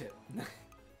toe tip.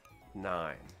 9.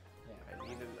 Yeah, I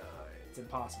need a 9. it's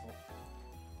impossible.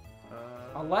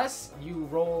 Unless you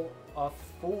roll a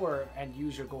 4 and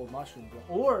use your gold mushroom.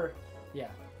 Or, yeah,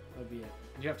 that would be it.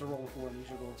 You have to roll a 4 and use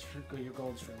your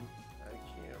gold string. I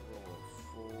can't roll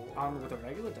a 4. With a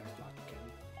regular dice block, you can.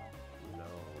 No.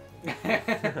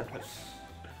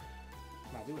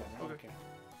 Not do that, right? Okay.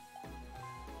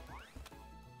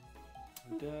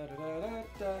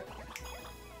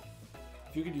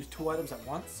 If you could use 2 items at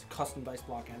once, custom dice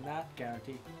block and that,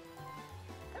 guarantee.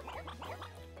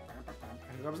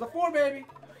 Here comes the 4, baby!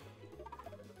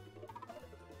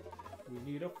 We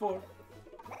need a 4.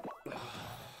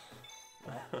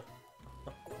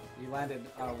 You landed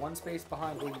 1 space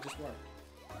behind where you just were.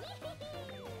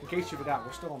 In case you forgot,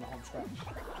 we're still on the home stretch.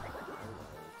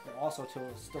 We're also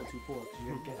still too poor because you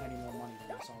didn't get any more money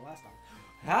than I saw last time.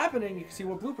 Happening, you can see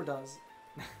what Blooper does.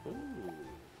 Ooh.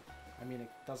 I mean, it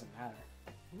doesn't matter.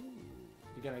 Ooh.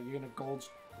 You're gonna gold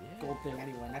thing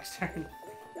anyway next turn.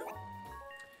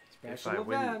 If Special I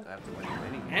win, event. I have to win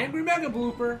anyway. Angry Mega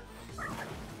Blooper.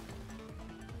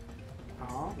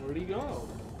 Where'd he go?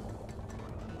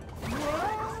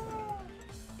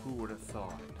 Who would have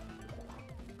thought?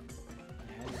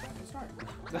 And you're back to start.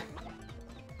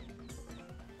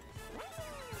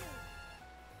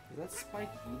 Is that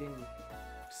Spike eating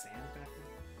sand back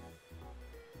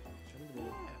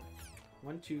there?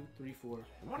 1, 2, 3, 4.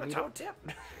 You want a toe tip?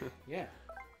 Yeah.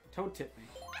 Toad tip me.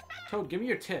 Toad, give me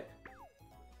your tip.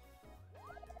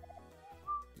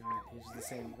 Alright, it was the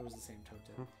same toad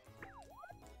tip.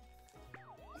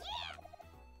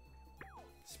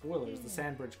 Spoilers, the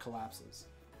sand bridge collapses.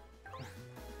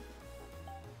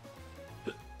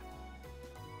 So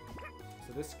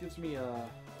this gives me a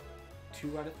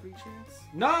 2 out of 3 chance?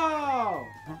 No!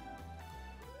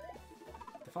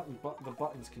 The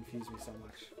buttons confuse me so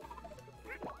much.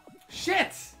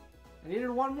 Shit! I needed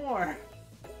 1 more.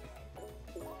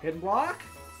 Hidden block?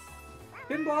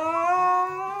 Hidden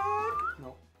block!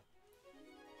 Nope.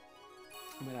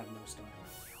 I'm gonna have no star.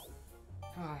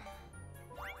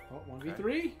 Oh, 1v3.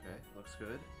 Okay, looks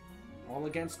good. All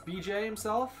against BJ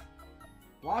himself.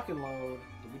 Lock and load.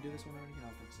 Did we do this one already? I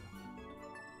don't think so.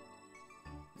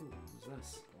 Ooh, what's this?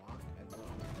 Lock and load.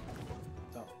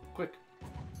 Oh, quick.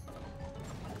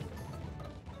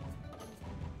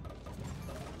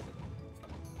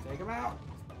 Take him out.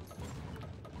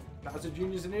 Bowser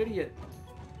Jr.'s an idiot.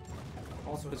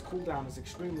 Also, his cooldown is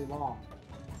extremely long.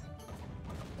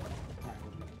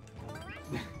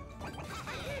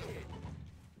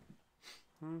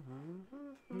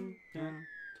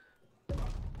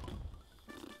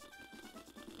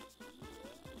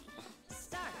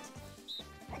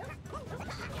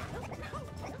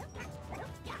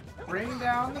 Bring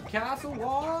down the castle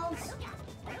walls.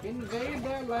 Invade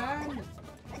their land.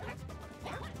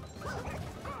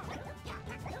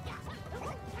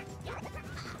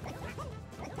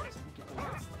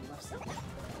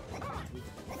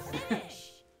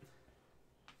 Finish.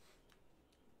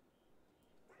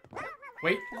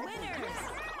 Wait. Winners.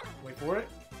 Wait for it.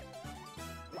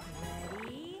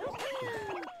 Ready?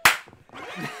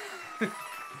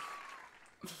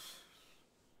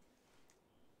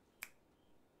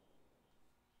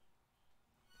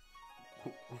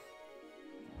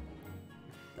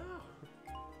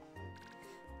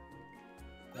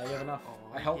 Now you have enough. Oh,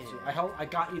 I helped you. I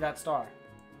got you that star.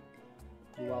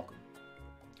 You're welcome.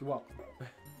 You're welcome.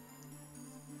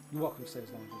 You're welcome to stay as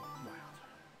long as you want.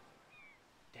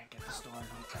 Damn, get the star. I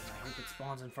hope it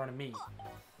spawns in front of me.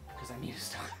 Because I need a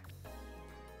star.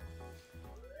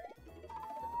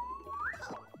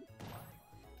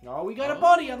 Oh, we got a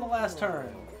buddy on the last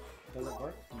turn. Does it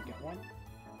work? Do you get one?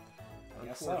 I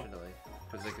guess so. Unfortunately,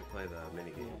 because they could play the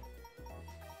mini game.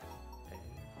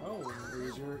 Oh,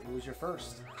 it was your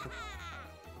first.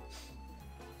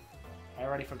 I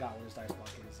already forgot what his dice block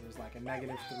is. It was like a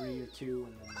 -3 or 2,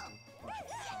 and then a bunch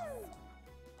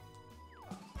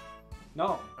of...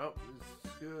 No! Oh,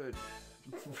 it's good.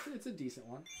 It's a decent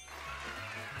one.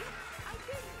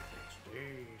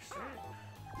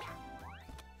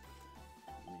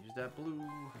 Use that blue.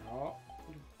 Oh,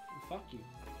 fuck you.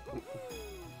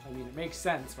 I mean, it makes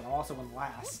sense, but I'm also in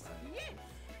last.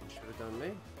 Should have done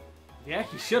me. Yeah,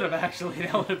 he should have actually.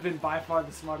 That would have been by far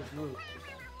the smartest move.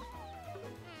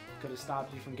 Could have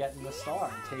stopped you from getting the star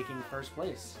and taking first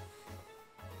place.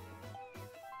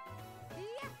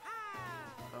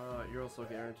 You're also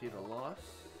guaranteed a loss,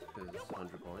 because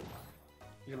 100 points.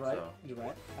 You're right. So. You're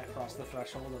right. I crossed the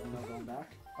threshold of no going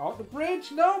back. Oh, the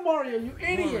bridge! No, Mario, you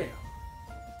idiot!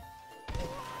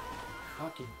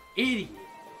 Fucking idiot!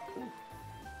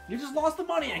 You just lost the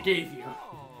money I gave you.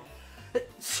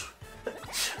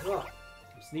 Ugh,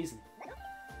 I'm sneezing.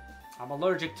 I'm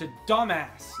allergic to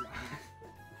dumbass.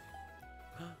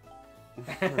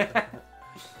 I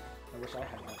wish I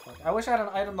had that. I wish I had an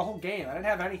item the whole game. I didn't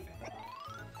have anything.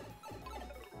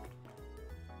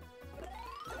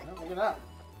 Oh, look at that.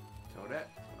 Toadette,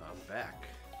 I'm back.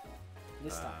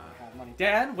 This time I have money.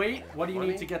 Dan, wait. What do you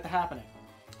money? need to get the happening?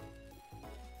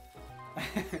 1,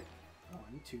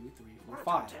 2, 3, 4,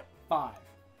 5. 5.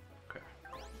 Okay.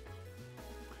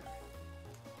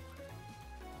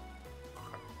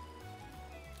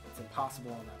 It's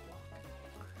impossible on that block.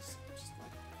 Just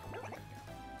like,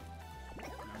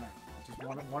 no. Just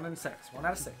 1 and 6. 1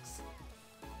 out of 6.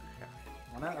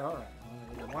 All right.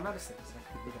 1 out of 6.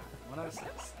 Okay, we got it. 1 out of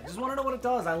 6. I just want to know what it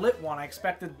does. I lit one. I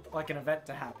expected like an event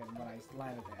to happen when I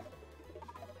landed there.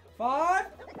 5.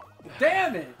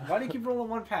 Damn it! Why do you keep rolling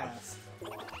 1 pass? In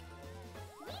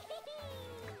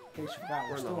case you forgot,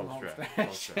 we're still in home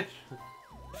stretch.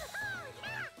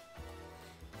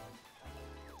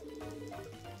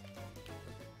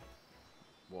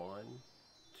 1,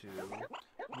 2,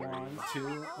 1,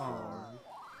 2,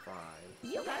 5,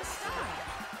 You got a star.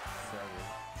 7.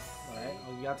 Alright,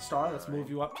 well, you got the star. Let's move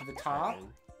you up to the top.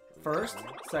 1st,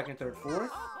 2nd, 3rd,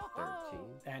 4th.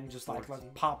 13. And just like, let's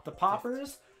pop the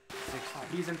poppers.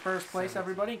 He's in first place,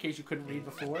 everybody, in case you couldn't read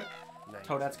before. 19,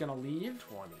 Toadette's gonna leave.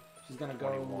 20. She's gonna go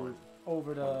 21,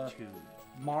 over to 22,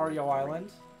 Mario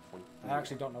Island. 23, I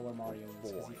actually don't know where Mario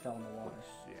is because he fell in the water.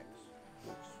 26.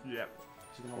 Yep.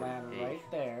 She's gonna land 48.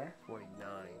 right there.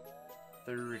 49,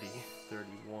 30,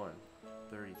 31,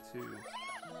 32,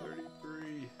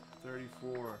 33,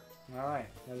 34. Alright,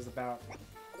 that is about...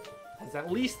 It's at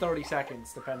least 30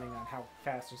 seconds, depending on how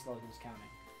fast or slow he was counting.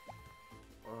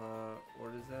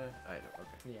 What is that? I don't,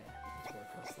 okay. Yeah, it's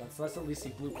worthless. Let's at least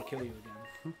see Blooper kill you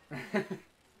again.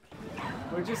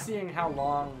 We're just seeing how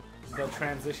long the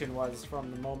transition was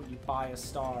from the moment you buy a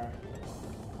star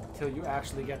till you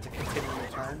actually get to continue your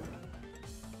turn.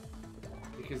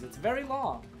 Because it's very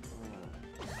long.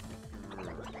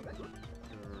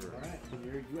 Alright,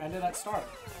 you ended at start.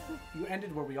 You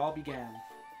ended where we all began.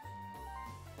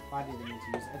 I didn't need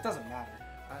to use it. It doesn't matter.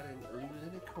 I didn't lose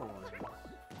any coins.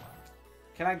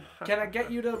 Can I get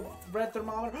you to red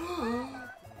thermometer?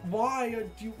 Why are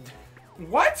you...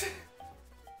 What?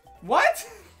 What?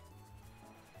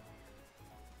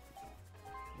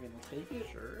 I'm gonna take it?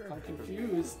 Sure. I'm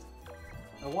confused.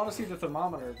 I want to see the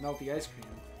thermometer melt the ice cream.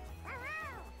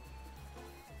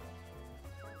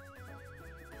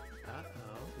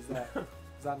 Uh-oh.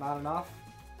 Is that not enough?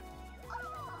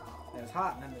 It's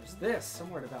hot, and then there's this. I'm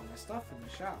worried about my stuff in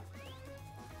the shop.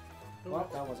 Well,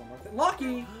 that wasn't worth it.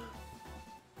 Lucky!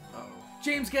 Uh-oh.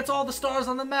 James gets all the stars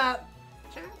on the map!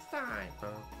 Chance time.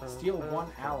 Steal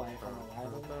one ally from a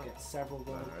rival. Get several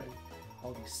golden Alright. coins.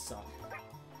 Oh, these suck.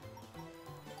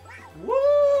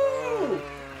 Woo!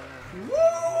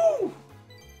 Woo!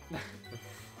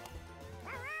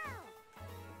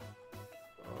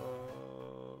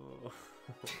 Oh.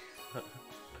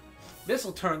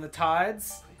 This'll turn the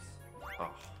tides.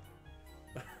 Oh.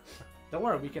 Don't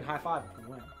worry, we can high five if we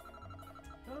win.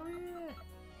 Oh yeah.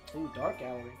 Ooh, dark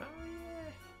gallery. Oh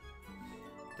yeah.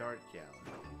 Dark gallery.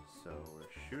 So we're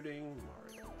shooting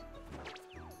Mario.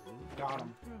 Got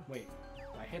him. Wait,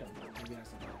 I hit him. Maybe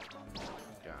that's not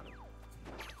Got him.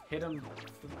 hit him.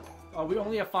 Oh, we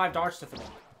only have 5 darts to throw.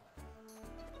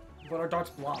 But our darts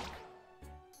block.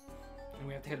 And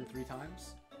we have to hit him 3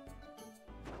 times.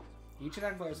 Each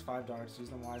attack player has 5 darts. Use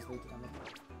them wisely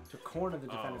to corner the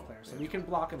defending player. So we can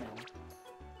block him in.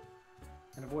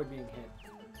 And avoid being hit.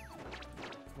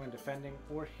 When defending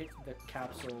or hit the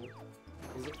capsule.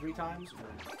 Is it 3 times? Or...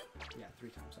 Yeah, 3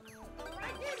 times.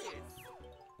 Okay.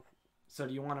 So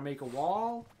do you want to make a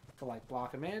wall to like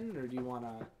block him in, or do you want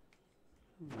to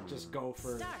just go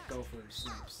for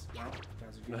snoops? Well,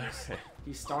 that's what he does.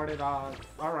 He started off.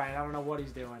 All right, I don't know what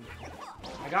he's doing.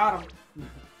 I got him.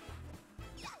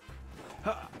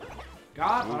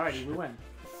 Got him. All right, we win.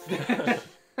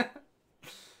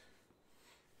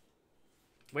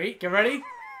 Wait, get ready.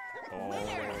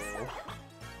 Oh.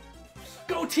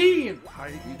 Go team! How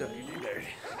did you do that?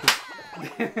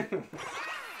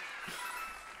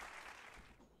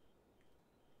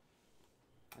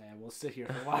 And we'll sit here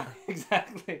for a while.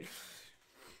 Exactly.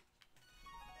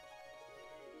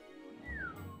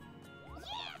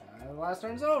 The last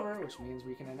turn's over, which means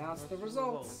we can announce the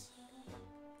results.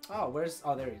 Oh, where's...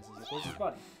 Oh, there he is. He's like, where's his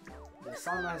buddy? The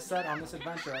sun has set on this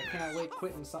adventure. I can't wait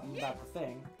quitting something about the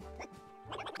thing.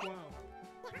 Wow.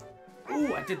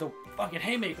 Ooh, I did the fucking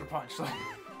haymaker punch.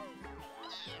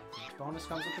 Bonus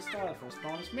comes with the star. First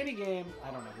bonus minigame.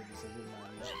 I don't know who this is. It doesn't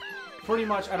matter. Pretty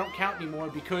much, I don't count anymore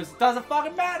because it doesn't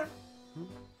fucking matter.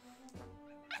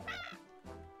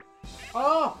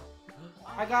 Oh!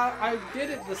 I did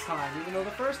it this time, even though the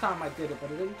first time I did it, but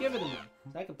it didn't give it to me.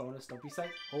 Second bonus, don't be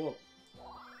psyched. Oh.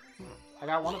 I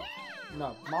got one of...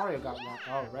 No, Mario got one.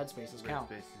 Oh, red spaces count.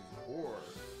 Red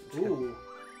spaces 4. Ooh.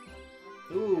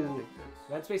 Ooh.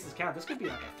 Red spaces count. This could be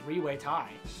like a 3-way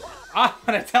tie. I'm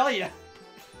gonna tell you.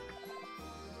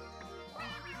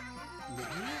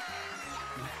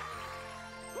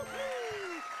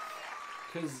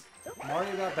 Because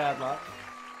Mario got bad luck.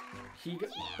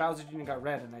 Bowser Jr. got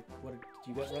red, and what did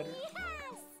you get redder?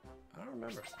 I don't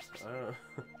remember. I don't know.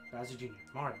 Bowser Jr.,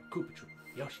 Mario, Koopa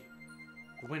Troopa, Yoshi.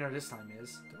 The winner this time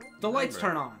is... The lights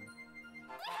turn on!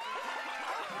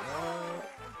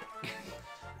 3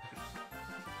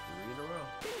 in a row.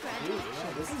 Dude,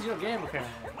 yeah, this is your game,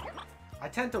 apparently. I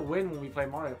tend to win when we play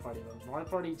Mario Party, though. Mario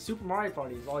Party, Super Mario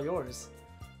Party is all yours.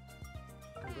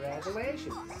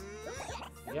 Congratulations.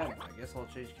 Yeah. I guess I'll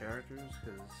change characters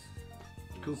because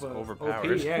Koopa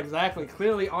overpowered. OP, yeah, exactly.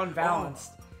 Clearly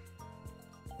unbalanced.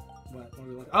 What are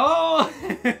we looking? Oh!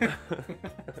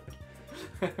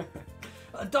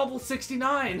 A double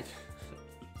 69!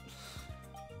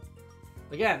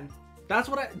 Again, that's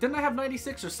what didn't I have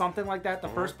 96 or something like that the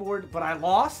first board, but I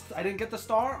lost? I didn't get the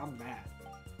star? I'm mad.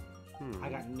 I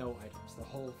got no items. The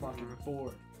whole fucking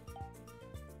board.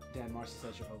 Dan Marcy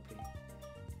says you're OP.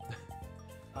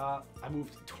 I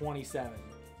moved 27.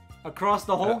 Across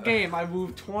the whole game, I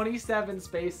moved 27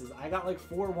 spaces. I got like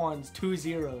 4 1s, 2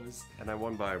 0s. And I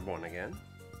won by 1 again.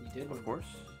 You did win. Of course.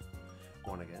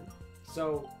 1 again.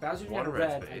 So, Bowser Jr. had a One red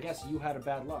red. I space. guess you had a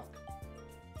bad luck.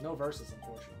 No versus,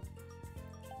 unfortunately.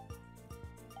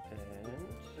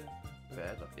 And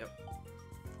bad luck. Yep.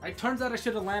 It turns out I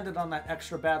should have landed on that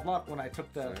extra bad luck when I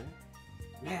took the... Sorry.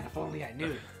 Man, if only I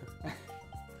knew. Could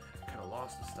have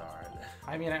lost the star.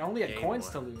 I mean, I only had Game coins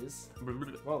one. to lose.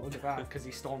 Well, look at that, because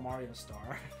he stole Mario's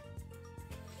star.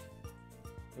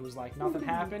 It was like, nothing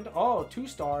happened. Oh, 2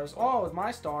 stars. Oh, with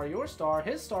my star, your star,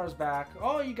 his star's back.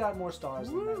 Oh, you got more stars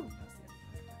than that. And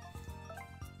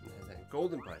then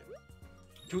golden pipe.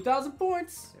 2,000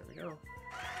 points! There we go.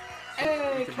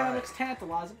 Hey, can buy Keramic's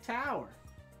Tantalizing Tower.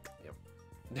 Yep.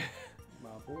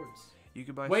 Well, boards. You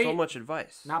could buy Wait. so much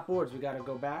advice. Not boards, we gotta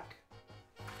go back.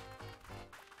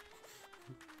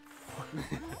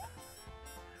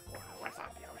 What's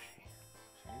up, Yoshi?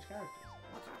 Change characters.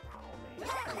 What's up,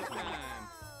 homie? Time.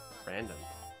 Random.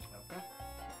 Okay.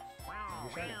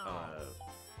 You're shutting. Uh,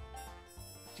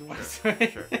 Do you want to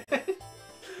say? sure.